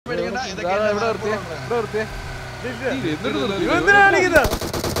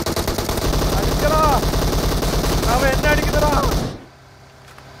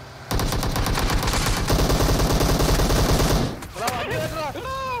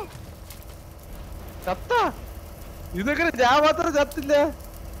ഇതൊക്കെ ഞാൻ മാത്രം ചത്തില്ല.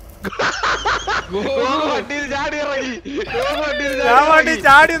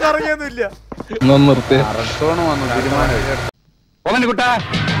 ചാടി ഇറങ്ങിയൊന്നുമില്ല.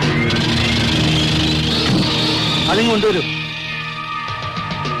 അതും കൊണ്ടുവരും.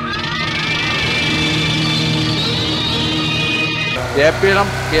 കേപ്പിൽ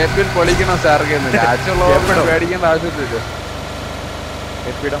പൊളിക്കണം സാർക്ക് പേടിക്കേണ്ട ആവശ്യമില്ല.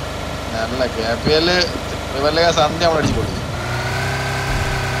 കേപ്പിടം നല്ല കേപ്പില് സന്ധ്യ അടിച്ചു പൊളി.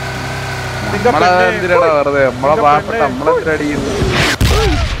 വെറുതെ നമ്മളെ പാവപ്പെട്ട നമ്മളെത്ര അടിക്കുന്നു.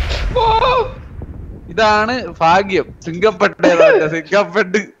 ഇതാണ് ഭാഗ്യം. സിംഗപ്പെട്ട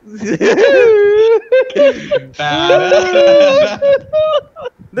സിംഗപ്പെട്ട്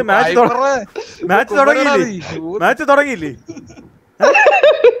മാച്ച് തുടങ്ങിയില്ലേ?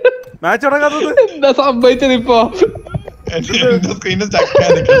 മാച്ച് തുടങ്ങാത്തത് എന്താ സംഭവിച്ചത്? ഇപ്പൊ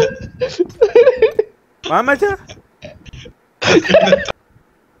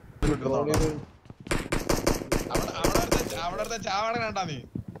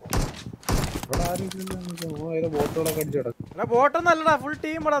ബോട്ടൊന്നല്ലടാ, ഫുൾ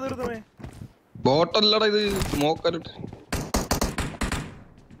ടീം തീർത്തുമേ. ബോട്ടല്ലടാ ഇത്, മോക്കലിട്ട്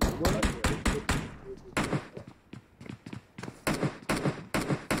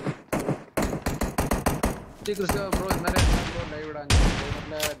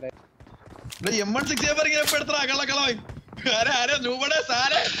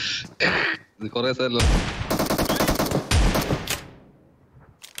കൊറേ സ്ഥലം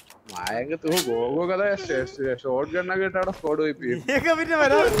ഷോട്ട് ഗണ്ണൊക്കെ ഇട്ട് അവിടെ സ്കോഡ് പോയി പിന്നെ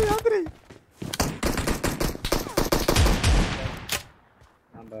വരാം രാത്രി.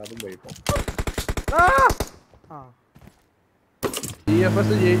 അതും പോയിപ്പോ TFS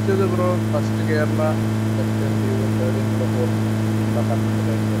ജയിച്ചത് ബ്രോ ഫസ്റ്റ് കേരള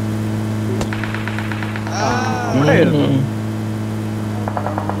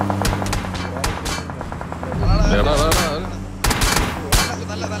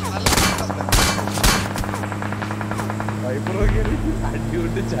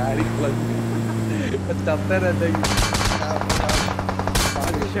അടികൊണ്ട് ചാടി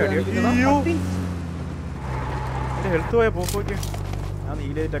ഹെൽത്ത് പോയ പോക്കോക്കെ. ഞാൻ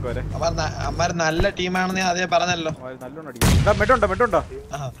നീലായിട്ടൊക്കെ വരെ അമ്മാര് നല്ല ടീമാണെന്ന് അതേ പറഞ്ഞല്ലോ. നല്ലോണം അടിക്കും. മെട്ടുണ്ടോ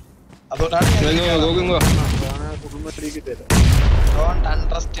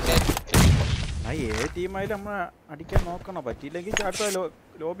ഏത് ടീമായാലും നമ്മ അടിക്കാൻ നോക്കണം. പറ്റിയില്ലെങ്കിൽ ചാട്ട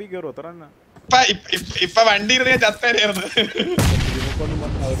ലോബി കയറും. അത്ര തന്നെ. ഇപ്പൊ വണ്ടി ചത്തേരായിരുന്നു.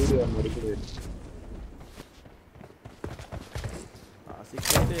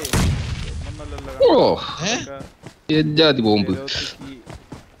 ബോംബ്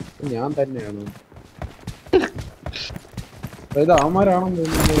ഞാൻ തന്നെയാണ്. അവന്മാരാണെന്ന്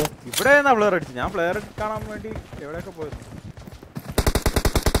തോന്നുന്നു. ഇവിടെ പ്ലെയർ അടിച്ചു. ഞാൻ പ്ലെയർ കാണാൻ വേണ്ടി എവിടെയൊക്കെ പോയിരുന്നു.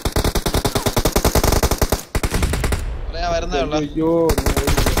 അയ്യോ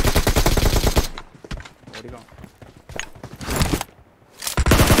ഓടിക്കണം.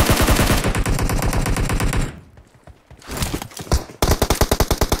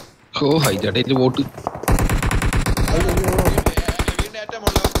 ഓ ഹൈജായിട്ട് വോട്ട്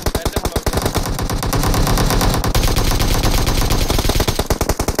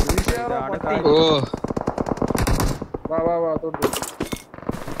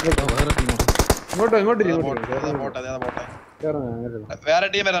വേറെ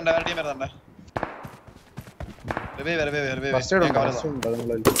ടീം വരുന്നുണ്ട്.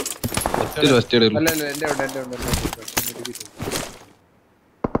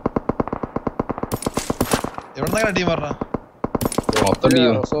 എവിടെ ടീം പറഞ്ഞ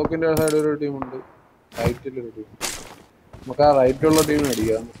സൈഡ് ഒരു ടീമുണ്ട്. റൈറ്റിലൊരു ടീം. നമുക്ക് ആ റൈറ്റിലുള്ള ടീമിനെ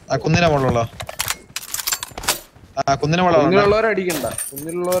അടിക്കാം. കുന്നിനെ മുകളിലുള്ള കുന്നിലുള്ളവരെ അടിക്കണ്ട.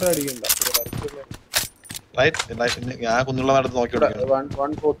 ഞാൻ കുന്നുള്ള നടത്ത് നോക്കി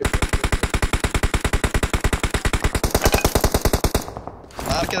 140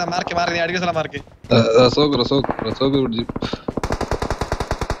 മാർക്ക് അടിക്കുന്ന സ്ഥലം മാർക്ക്.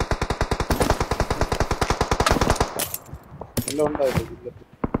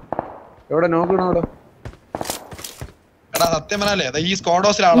 എവിടെ നോക്കണം? അവിടെ എടാ സത്യം പറഞ്ഞാലേ ഈ സ്ക്വാഡ്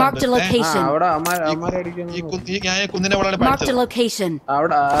ഹൗസിലാണ് കുന്നിന്റെ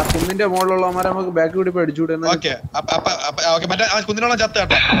അവിടെ കുന്നിന്റെ മുകളിലുള്ളവന്മാരെ നമുക്ക് ബാക്ക് കൂടി അടിച്ചുകൂടെ? കുന്നിനുള്ള ചത്ത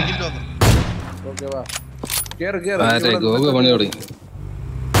കേട്ടോ. ഓക്കെ വാ കേറ്.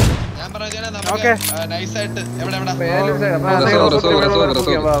 ഞാൻ പറഞ്ഞ നമുക്ക് നൈസ് ആയിട്ട് എവിടെ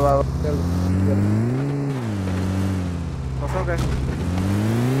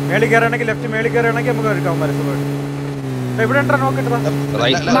മേളിൽ കയറുകയാണെങ്കിൽ ലെഫ്റ്റ് മേളിൽ കയറുകയാണെങ്കിൽ നമുക്ക് എടുക്കാം മരസുഖമായിട്ട്. ഇവിടെ ഉണ്ടോ നോക്കിട്ടാ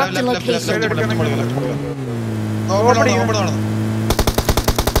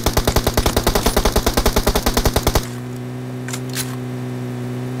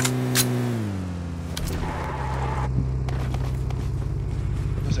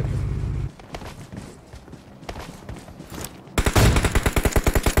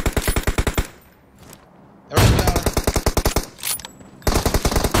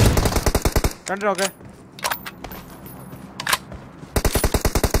കണ്ടോ?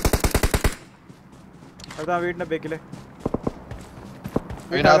 അതാ വീടിന്റെ ബേക്കില്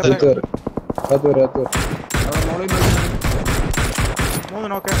മൂന്ന്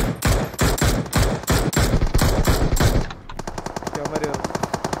നോക്കേ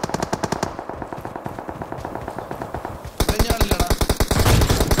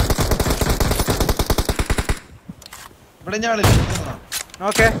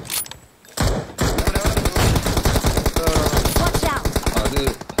നോക്കേ അത്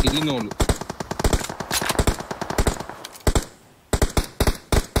ഹില്ലിനോളൂ.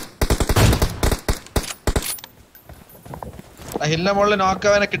 ഹില്ലിന്റെ മുകളിൽ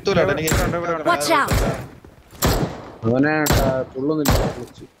നോക്കവനെ കിട്ടൂല. അവനെ തുള്ളുന്നില്ല.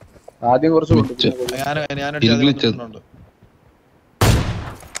 ആദ്യം കുറച്ച്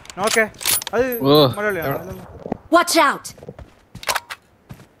നോക്കേ അത് Watch out!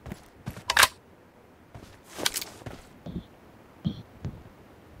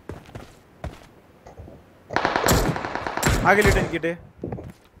 आगे लिटे किटे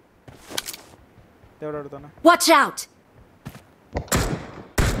तेवड़ा उड़ता ना Watch out!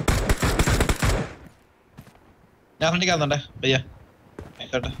 ഞാൻ ഫ്രണ്ടിക്കാന്നുണ്ടേ പയ്യ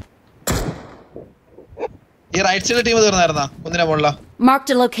കേട്ടെ. ഈ റൈറ്റ് സൈഡ് ടീം തീർന്നായിരുന്നാ ഒന്നിനെ മുകളിലാ. Marked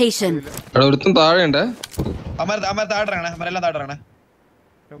a location. അവിടെ ഒരുത്തും താഴെ ഉണ്ട്. അമർ താഴെ അമരെല്ലാം താഴെ താഴെ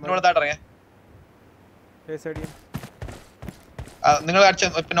നിങ്ങൾ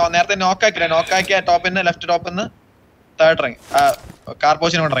പിന്നെ നേരത്തെ നോക്കാക്കിയ ടോപ്പിന്ന് ലെഫ്റ്റ് ടോപ്പിന്ന് താഴെ ഇറങ്ങി കാർ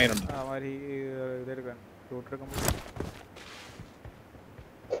പോസ്റ്റിന് കൊണ്ട് ഇറങ്ങിയിട്ടുണ്ട്.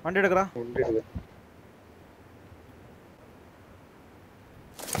 വണ്ടി എടുക്കടാ.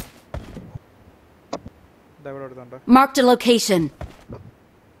 Marked a location.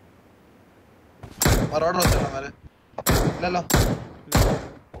 റോഡ് ഇല്ലല്ലോ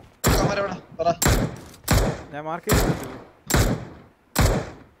ഞാൻ മാർക്ക് ചെയ്തിട്ടില്ല.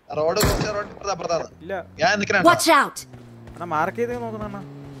 റോഡ് അപ്പുറത്താണ്. ഞാൻ നിൽക്കണ Watch out! മാർക്ക് ചെയ്ത് നോക്കുന്ന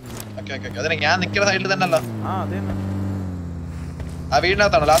അതിന് ഞാൻ നിൽക്കുന്ന സൈഡിൽ തന്നെ അല്ല. ആ അതെ ആ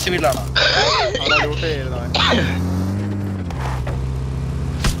വീടിനകത്താണോ? ലാസ്റ്റ് വീട്ടിലാണോ? ലൂട്ട് ചെയ്തിരുന്നു.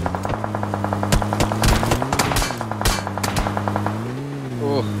 ഓ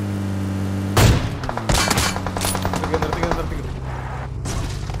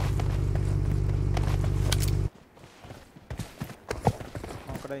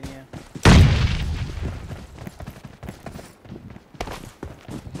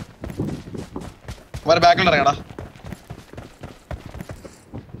ബാക്കിൽ ഇറങ്ങടാ.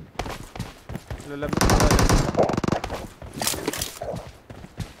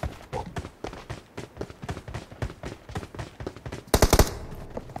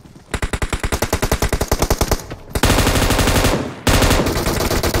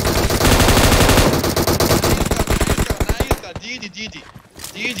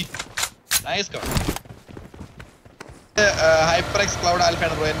 ഹൈപ്പർഎക്സ് ക്ലൗഡ്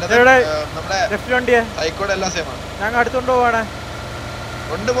ആൽഫയാണ് ബ്രോ. എന്റെ നമ്മുടെ ലെഫ്റ്റ് വണ്ടിയാ സൈക്കോഡ് എല്ലാം സെയിം ആണ്. ഞങ്ങൾ അടുത്തോണ്ട് പോവാണ്.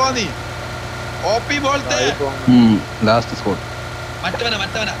 കൊണ്ടുപോ നീ ഓപ്പി ബോൾത്തെ ലാസ്റ്റ് സ്കോഡ്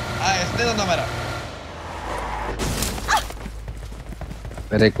മറ്റവനാ ആ എസ്നെ തന്നവരാ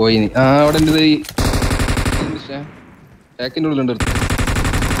വരെ കോയി ആ അവിടെ ഉണ്ട്. ഈ ടാക്കിന്റെ ഉള്ളിലുണ്ട്.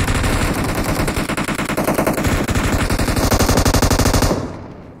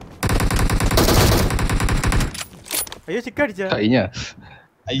 അയ്യോ ചിക്കടിച്ച കഴിഞ്ഞ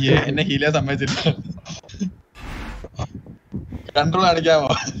അയ്യേ എന്നെ ഹീല സമ്മതിച്ചില്ല. കൺട്രോൾ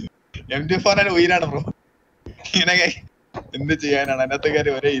കാണിക്കാമോ? MT4 ഉയരാണ് bro. ഇങ്ങനെ എന്ത് ചെയ്യാനാണ്? അതിനകത്ത്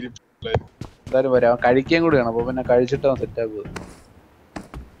കാര്യം ഒരേ ഇരിപ്പ്. എന്തായാലും വരാം. കഴിക്കാൻ കൂടിയാണ്. അപ്പൊ പിന്നെ കഴിച്ചിട്ട് സെറ്റ് ആക്കുക.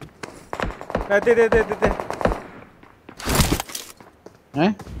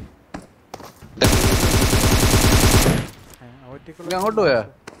 അങ്ങോട്ട് പോയാ?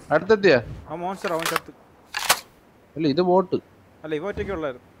 അടുത്തെത്തിയാ? അല്ല ഇത് ബോട്ട് അല്ല ഇവ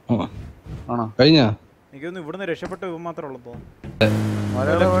ഒറ്റയ്ക്കുള്ളായിരുന്നു. ആണോ? കഴിഞ്ഞാ? എനിക്കൊന്ന് ഇവിടുന്ന് രക്ഷപ്പെട്ട ഇവ മാത്രമേ ഉള്ളൂ തോന്നുന്നു.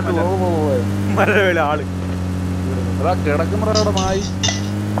 മരവേല ആള് കിടക്കുമ്പോഴവിടെ മായി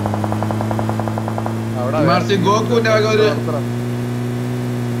ഗോകുവിന്റെ വക ഒരു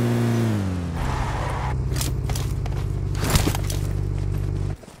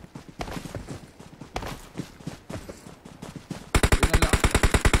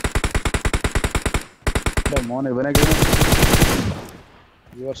മോനെ ഇവനൊക്കെ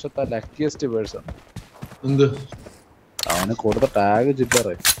ഈ വർഷത്തെ ലക്കിയസ്റ്റ് പേഴ്സൺ. എന്ത് അവന് കൊടുത്ത ടാഗ്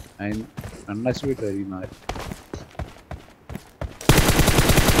ചില്ലറേ അതിന് അൺഎക്സ്പെക്ടഡ് ആയിരിക്കും.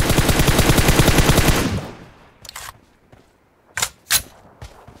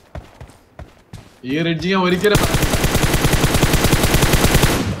 ഈ റിഡ്ജ് ഞാൻ ഒരിക്കലും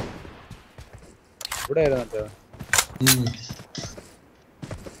ഇവിടെ ആയിരുന്നു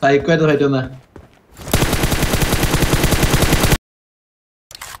സൈക്കോയിട്ട് പറ്റുന്ന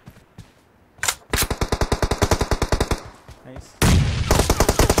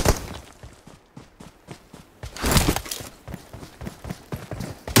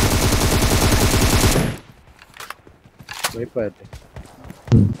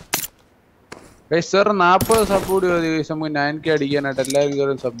സർ 40 സബ് കൂടി നമുക്ക് 9K അടിക്കാനായിട്ട് എല്ലാവരും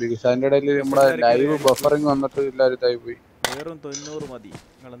കയറും സബ് ചെയ്യും. അതിന്റെ ഇടയിൽ നമ്മുടെ ലൈവ് ബഫറിങ് വന്നിട്ട് എല്ലാവരും ഇതായി പോയി. വെറും 90 മതി.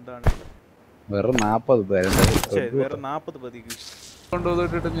 നിങ്ങൾ എന്താണ് വെറും 40 പേരുണ്ട്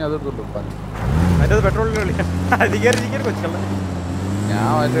കൊണ്ടുപോയിട്ട് നീ അതെടുത്തോണ്ട് പെട്രോളിൽ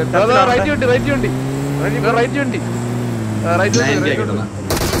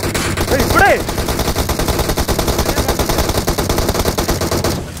ഇവിടെ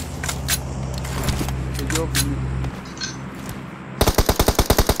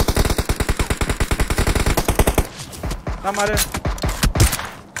हमारे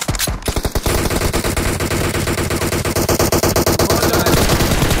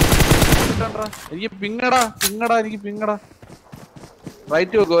എനിക്ക് പിങ്ങടാ എനിക്ക് പിങ്ങടാ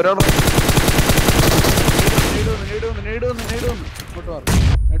റൈറ്റ് വെക്കും ഒരാള്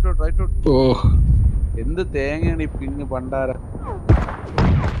എന്ത് തേങ്ങയാണ് ഈ പിങ് പണ്ടാര.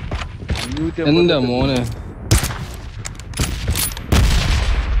 എന്താ മോനെ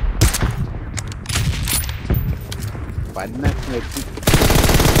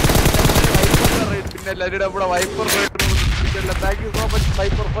പിന്നെ എല്ലാവരുടെ കൂടെ wiper thank you so much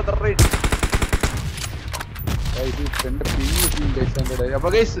wiper for the ride. അപ്പൊ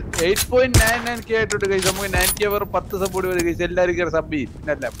 8.99K ആയിട്ടുണ്ട് ഗൈസ്. നമുക്ക് 9K അവർ 10 സപ്പോർട്ട് വരും ഗൈസ്. എല്ലാവരും കയറി സബ് ചെയ്യും.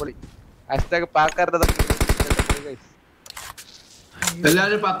 പിന്നല്ല പൊളി ഹാഷ്ടാഗ് പാക്കാരുടെ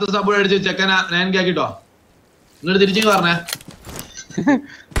എല്ലാവരും 10 സപ്പോർട്ട് അടിച്ച് ചെക്കൻ 9K ആക്കിട്ടോ. നിങ്ങൾ തിരിച്ചു പറഞ്ഞേ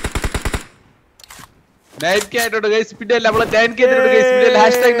 9K ആയിട്ടുണ്ട് ഗൈസ്. പിന്നെ അല്ല നമ്മള് 9K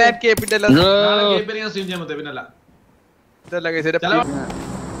ഹാഷ്ടാഗ് 9K പിന്നെ അല്ല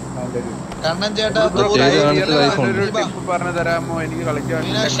കണ്ണൻ ചേട്ടാ പറഞ്ഞു തരാമോ എനിക്ക് കളിക്കാൻ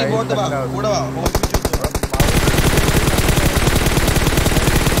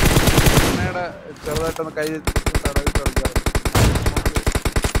ചെറുതായിട്ടൊന്ന് കൈ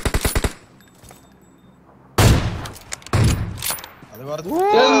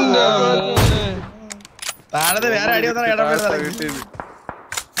താഴത്തെ വേറെ അടി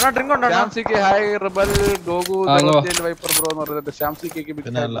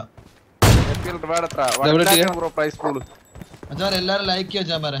എല്ലാരും ലൈക്ക് ചെയ്യാൻ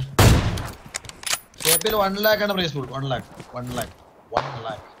 1 lakh ആണ് പ്രൈസ് പൂൾ. 1 lakh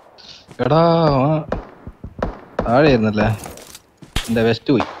എടാ താഴെയായിരുന്നല്ലേ എന്റെ വെസ്റ്റ്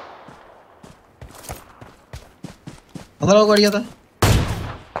പോയി. അതാ പഠിക്കാത്ത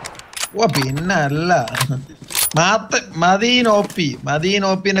ഓ പിന്നെ അല്ല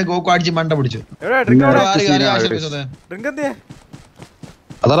മദീനോപ്പിന്റെ ഗോക്കു അടിച്ച് മണ്ട പിടിച്ചു.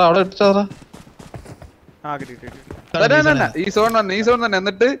 അതാ അവിടെ ഇട്ടാ ഈ സോൺ തന്നെ.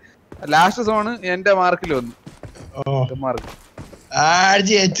 എന്നിട്ട് ലാസ്റ്റ് സോണ് എന്റെ മാർക്കിൽ വന്നു.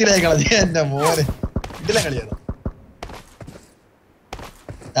 എന്റെ മോനെ ഇതിലെ കളിയാണ്.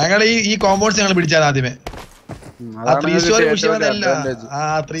 ഞങ്ങൾ ഈ കോമ്പൗണ്ട്സ് ഞങ്ങൾ പിടിച്ചാൽ ആദ്യമേ 3 സ്റ്റോറി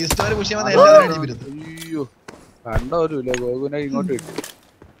അയ്യോ കണ്ടോരുമില്ല ഗോകുനെ ഇങ്ങോട്ട് ഇട്ടു.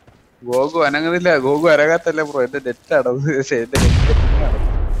 ഗോകു അനങ്ങുന്നില്ല. Goku അരകാത്തല്ല bro. എന്റെ നെറ്റ് അടവ്.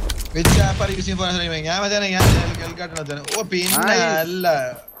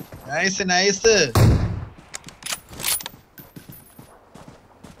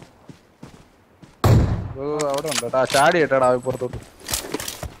 അവിടെ ഉണ്ട് ചാടി ഇട്ടാടാ പുറത്തോട്ട്.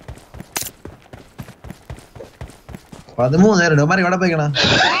 13 നേരം ഇവിടെ പോയിക്കണ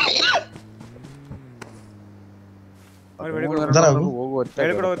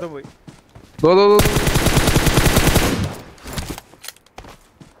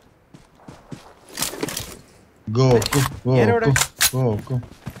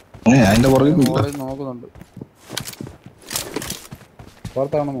അതിന്റെ പുറകെ നോക്കുന്നുണ്ട്.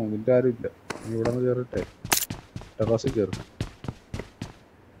 പുറത്താണെന്നോ ഇതിന്റെ ആരും ഇല്ല. ഇവിടെ നിന്ന് കയറിട്ടെ ടെറസിൽ കയറും.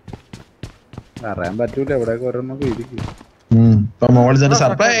 അറിയാൻ പറ്റൂല എവിടെയൊക്കെ ഓരോന്നൊക്കെ ഇരിക്കും.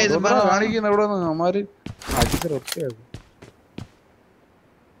 കാണിക്കുന്ന എവിടെ നിന്ന് അമ്മമാര് അടിച്ച് റൊട്ടിയാക്കും.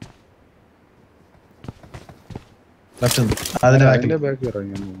 ബാക്കി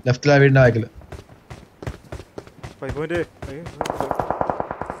ഇറങ്ങി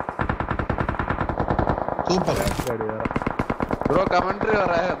ബ്രോ കമന്ററി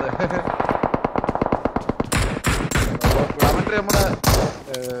പറയാതെ കമന്ററി നമ്മുടെ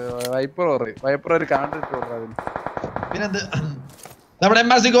വൈപ്പർ പറയും. വൈപ്പർ ഒരു കമന്ററി ഇട്ട് പറയാം അതിന്. പിന്നെന്ത് നമ്മുടെ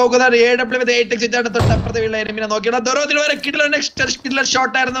എംബാസി ഗോകുൽ തൊട്ടപ്പുറത്തെ വീട്ടിലെ എനിമിനെ നോക്കിയാണ്.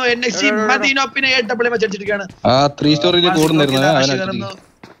 ഷോട്ട് ആയിരുന്നു. എൻഎക്സി മദീനോപ്പിനെ AWM വെച്ചടിച്ചിരിക്കുകയാണ്.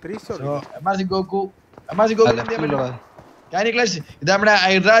 എംബാസി ഗോകു ഇത് നമ്മുടെ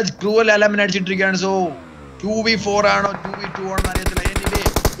ഐറാജ് ക്രൂവൽ എലമെന്റ് അടിച്ചിട്ടിരിക്കുകയാണ്. സോ 2v4 ആണോ 2v2 ആണോ അറിയത്തില്ല. എനിവേ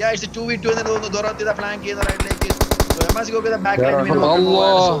yeah it's 2v2 എന്ന് തോന്നുന്നു. ദൊറോത്തി ദ ഫ്ലാങ്ക് ചെയ്യുന്ന റൈറ്റിലേക്ക്. So embassy Goku the back line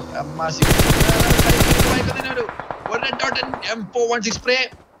embassy ഒരു M416 സ്പ്രേ.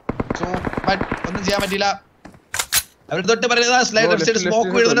 സോ ബട്ട് ഒന്നും ചെയ്യാൻ പറ്റില്ല. അവർ തൊട്ട് പറയുന്നത് സ്ലൈഡ് ലെഫ്റ്റ് സൈഡ്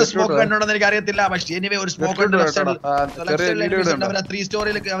സ്മോക്ക് വീഴുന്നുണ്ട്. സ്മോക്ക് കണ്ടോണ്ടെന്ന് എനിക്ക് അറിയത്തില്ല. പക്ഷേ എനിവേ ഒരു സ്മോക്ക് ഉണ്ട് ലെഫ്റ്റ് സൈഡിൽ. അവർ 3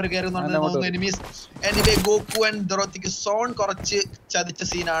 സ്റ്റോറിയിലേക്ക് അവർ കയറുന്നുണ്ട്. 3 enemies. Anyway Goku and ദൊറോത്തിക്ക് zone കുറച്ച് ചതിച്ച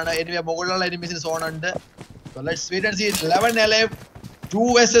സീനാണ്. എനിവേ മുകളിലുള്ള എനിമീസിന് സോൺ ഉണ്ട്. So let's wait and see. 11 alive 2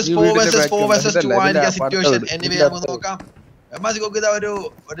 vs 4 vs 4 vs 2 ആയിരിക്കും സിറ്റുവേഷൻ. എനിവേ നമുക്ക് നോക്കാം. എംബാസി ഗോകു ഇതാ ഒരു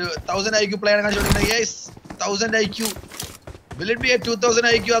 1000 IQ player കാണിച്ചുകൊണ്ടിരിക്കുന്നത്. Yes 1000 IQ. Will it be a 2000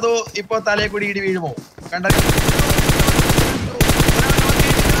 IQ അതോ ഇപ്പോ തലയെ കൂടി ഇടി വീഴുമോ? കണ്ടറിയാം.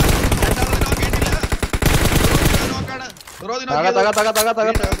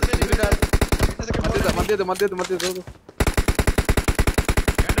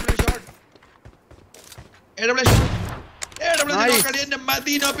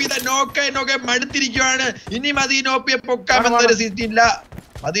 മടുത്തിരിക്കുകയാണ്. ഇനി മദീനോപ്പിയെ പൊക്കാമെന്നൊരു സ്ഥിതി ഇല്ല.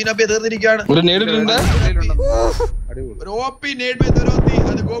 മദീനോപ്പിയെ തീർന്നിരിക്കുകയാണ്. ഒരു OP നേട് ദൊറോത്തി.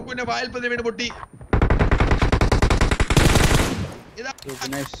 അത് ഗോകുവിന്റെ വായിൽ പതി വീണ് പൊട്ടി.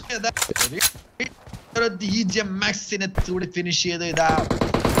 മാക്സിനെ ഫിനിഷ് ചെയ്ത് ഇതാ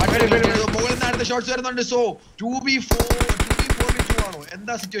മുകളിൽ നിന്ന് അടുത്ത ഷോട്ട്സ് വരുന്നുണ്ട്. സോ 2v4 ആണോ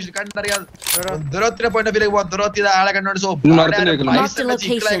എന്താ സിറ്റുവേഷൻ കണ്ടറിയാം. ദൊറോത്തിനെ പോയിന്റ് ഓഫ് വ്യൂ ദൊറോത്തി ആളെ കണ്ടോണ്ട്. സോ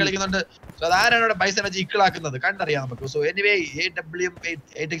കളിക്കുന്നുണ്ട്. സോ അതാരാണ് ഇവിടെ പൈസ വെച്ച് ഇക്കളാക്കുന്നത് കണ്ടറിയാം നമുക്ക്. So anyway AWM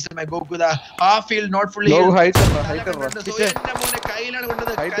 8x Goku half field not fully. So എന്റെ മോനെ കയ്യിലാണ്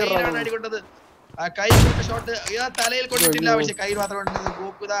കൊണ്ടത്. കയ്യിലാണ് അടി കൊണ്ടത്. ആ കൈ കൊണ്ട് ഷോട്ട് തലയിൽ കൊണ്ടിട്ടില്ല. പക്ഷെ കൈ മാത്രം കൊണ്ടത്.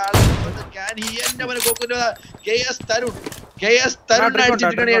 ഗോകു ക്യാൻ ഹി എന്റെ മോനെ ഗോകുന്റെ KS തരുൺ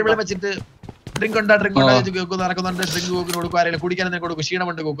അടിച്ചിട്ടാണ് വെച്ചിട്ട് ഡ്രിങ്ക് ഗോകു നടക്കുന്നുണ്ട്. ഡ്രിങ്ക് ഗോകുന് കൊടുക്കും. ആരെങ്കിലും കുടിക്കാനും കൊടുക്കും.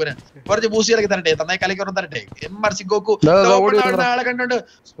 ക്ഷീണമുണ്ട് ഗോകുന്. കുറച്ച് ബൂസ്റ്റികളൊക്കെ തരട്ടെ. നന്നായി കളിക്കൊന്നും തരട്ടെ. MRC ഗോകു ആളെ കണ്ടോണ്ട്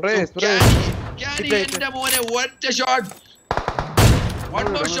എന്റെ മോനെ ഒറ്റ shot. One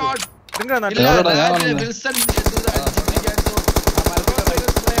more shot.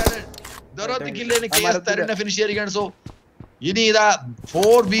 Finish ചെയ്തിരിക്കുകയാണ്. സോ ഇനി ഇതാ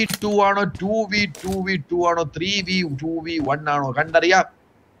 4v2 ആണോ 2v2 ആണോ 3v2v1 ആണോ കണ്ടറിയാം.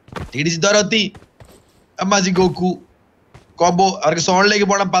 Dorothy embassy Goku combo. അവർക്ക് സോണിലേക്ക്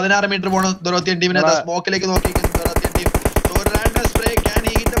പോകണം. 16 മീറ്റർ പോകണം. ദൊറോത്തിയൻ ടീമിനെ സ്മോക്കിലേക്ക് നോക്കിയിരിക്കുന്നു. ദൊറോത്തിയൻ ടീം ഒരു random spray. Can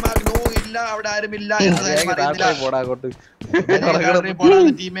he hit the mark? No ഇല്ല. അവിടെ ആരുമില്ല എന്ന കാര്യം അറിയുന്നില്ല.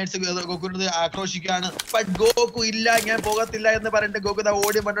 ടീംമേറ്റ്സ് ഗോകുവിനോട് ആക്രോശിക്കുകയാണ്. ബട്ട് ഗോകു ഇല്ല ഞാൻ പോകത്തില്ല എന്ന് പറഞ്ഞിട്ട് ഗോകു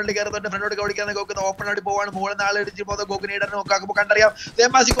ഓടി മണ്ണോട്ട് കയറുന്നുണ്ട്. ഫ്രണ്ടോട് ഓടിക്കാൻ ഗോകു ഓപ്പൺ ആയിട്ട് പോവാണ്. മുകളിൽ നാളെ ഇടിച്ച് പോകുന്ന ഗോകുനെ ഇടന്ന് നോക്കാക്കുമ്പോൾ കണ്ടറിയാം.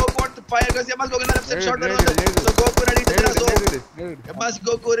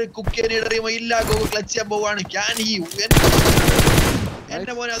 ഗോകു ഒരു കുക്കിനെ ഇടറിയുമോ? ഇല്ല. ഗോകു ക്ലച്ച് ചെയ്യാൻ പോവാണ്. ക്യാൻ ഹി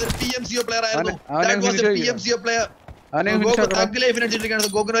എന്റെ മോനെ അതൊരു PMCO പ്ലെയർ ആയിരുന്നു. PMCO player.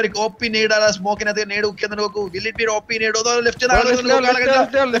 ഗോകുന് ഒരു OP നേട് സ്മോക്കിനകത്ത് നേട് ഉക്കുന്ന നോക്കൂ. Will it be OP നേട്? Left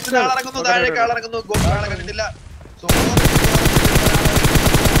ഇറങ്ങുന്നു. താഴേക്ക് ആളിറങ്ങുന്നു. ഗോകു ആളെ കണ്ടിട്ടില്ല. സോ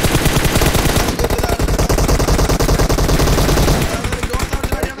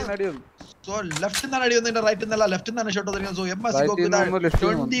സോ ലെഫ്റ്റ് നിന്നാണ് അടി വന്നതിന്റെ റൈറ്റ് നിന്നല്ല ലെഫ്റ്റ് നിന്നാണ് ഷോട്ട് വന്നിരിക്കുന്നത്. സോ MRC ഗോകു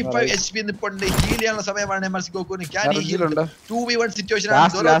 25 HP നിപ്പുണ്ട്. ഹീൽ ചെയ്യാനുള്ള സമയമാണ് MRC ഗോകുവിന്. 2v1 സിറ്റുവേഷൻ ആണ്.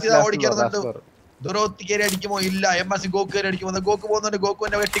 ഓടിക്കറുന്നുണ്ട്. ദൊറോത്തി കയറി അടിക്കുമോ? ഇല്ല. MRC ഗോകു കയറി അടിക്കുമോ? ഗോകു പോകുന്നുണ്ട്.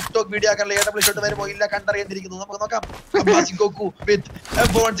 ഗോകുവിന്റെ ടിക്ടോക്ക് വീഡിയോ ആക്കാനുള്ള AW ഷോട്ട് വരുമോ? ഇല്ല. കണ്ടറിയാതിരിക്കുന്നു. നമുക്ക് നോക്കാം. MRC ഗോകു വിത്ത്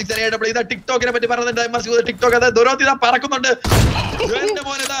M416 AW. ഇതാ ടിക്ടോക്കിനെ പറ്റി പറയുന്നുണ്ട്. MRC ടിക്ടോക്ക് അത് ദൊറോത്തി ഇതാ പറക്കുന്നുണ്ട്. എന്റെ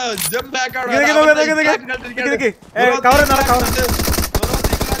മോനെ ഇതാ ജംപ് ബാക്ക് ആണ്.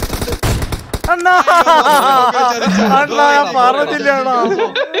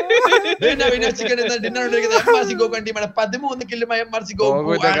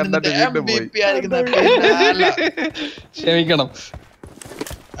 ക്ഷമിക്കണം.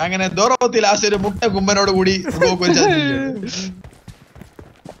 അങ്ങനെ ദോറോത്തി ലാസ്റ്റ് ഒരു മുട്ട കുമ്പനോട് കൂടി ഗോകു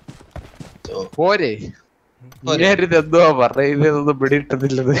പോരെ എന്തോ പറയുന്നതൊന്നും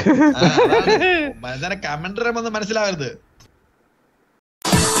പിടിയിട്ടതില്ലത്. കമന്ററി ഒന്നും മനസ്സിലാവരുത്.